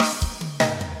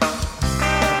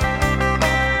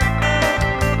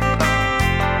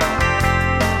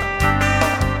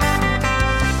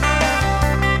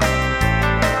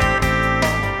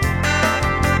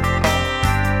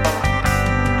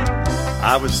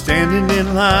I was standing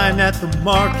in line at the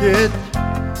market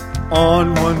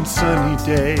on one sunny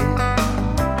day.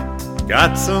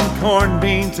 Got some corned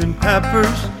beans and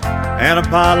peppers and a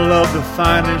bottle of the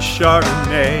finest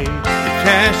Chardonnay. The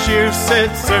cashier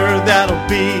said, "Sir, that'll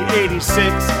be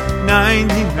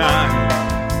 $86.99.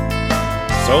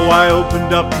 So I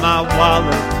opened up my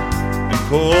wallet and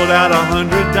pulled out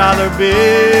 $100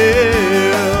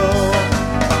 bill.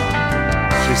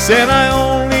 She said, "I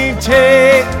only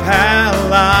take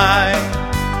Palai.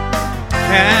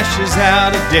 Cash is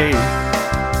out of date.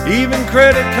 Even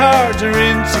credit cards are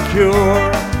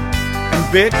insecure. And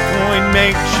Bitcoin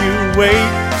makes you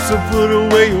wait. So put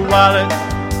away your wallet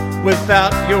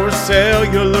without your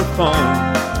cellular phone.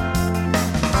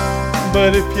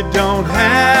 But if you don't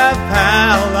have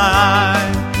Palai,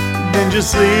 then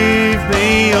just leave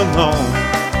me alone."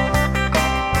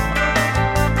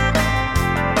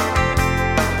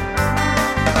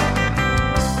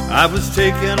 I was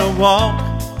taking a walk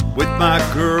with my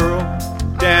girl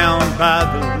down by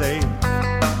the lake.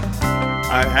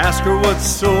 I asked her what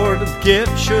sort of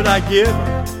gift should I give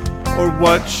her, or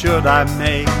what should I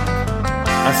make.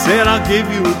 I said, "I'll give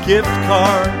you a gift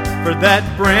card for that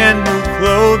brand new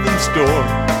clothing store."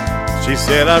 She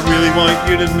said, "I really want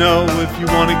you to know, if you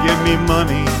want to give me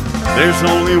money, there's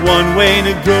only one way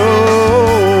to go."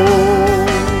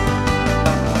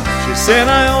 She said,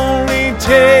 "I only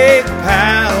take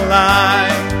Palai.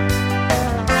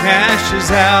 Cash is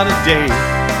out of date.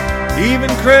 Even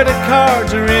credit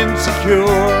cards are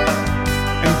insecure.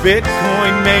 And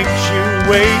Bitcoin makes you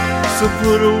wait. So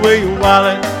put away your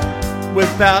wallet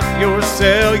without your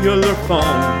cellular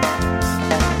phone.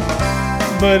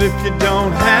 But if you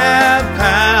don't have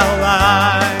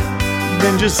Palai,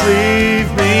 then just leave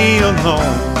me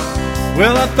alone."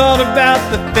 Well, I thought about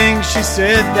the things she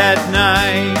said that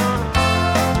night.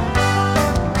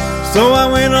 So I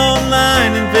went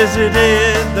online and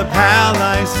visited the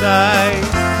Palai site.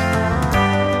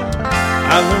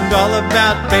 I learned all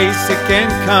about basic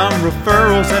income,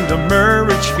 referrals, and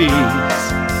demurrage fees.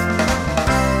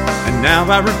 And now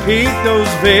I repeat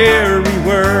those very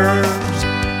words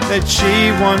that she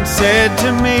once said to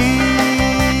me.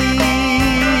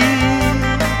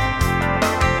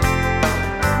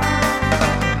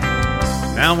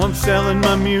 Now I'm selling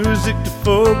my music to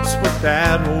folks with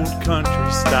that old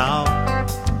country style,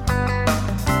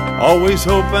 always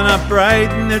hoping I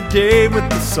brighten their day with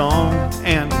a song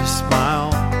and a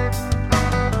smile.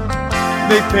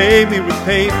 They pay me with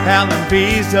PayPal and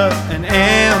Visa and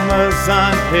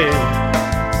Amazon Pay,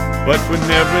 but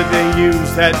whenever they use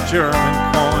that German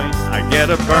coin, I get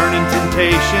a burning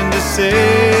temptation to say,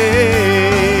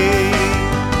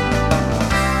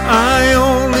 "I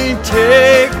only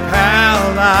take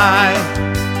Palai.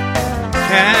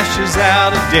 Cash is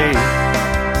out of date.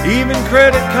 Even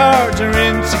credit cards are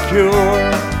insecure.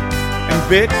 And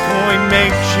Bitcoin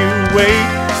makes you wait.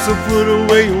 So put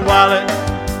away your wallet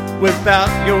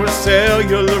without your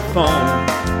cellular phone.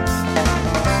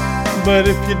 But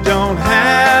if you don't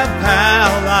have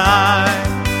Palai,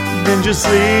 then just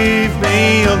leave me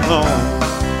alone.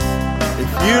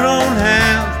 If you don't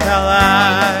have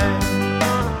Palai,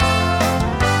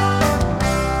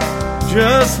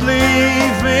 just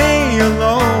leave me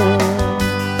alone.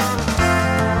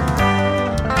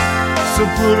 So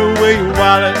put away your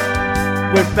wallet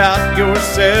without your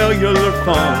cellular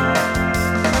phone.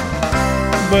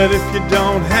 But if you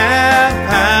don't have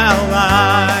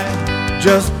Palai,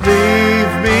 just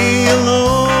leave me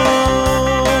alone."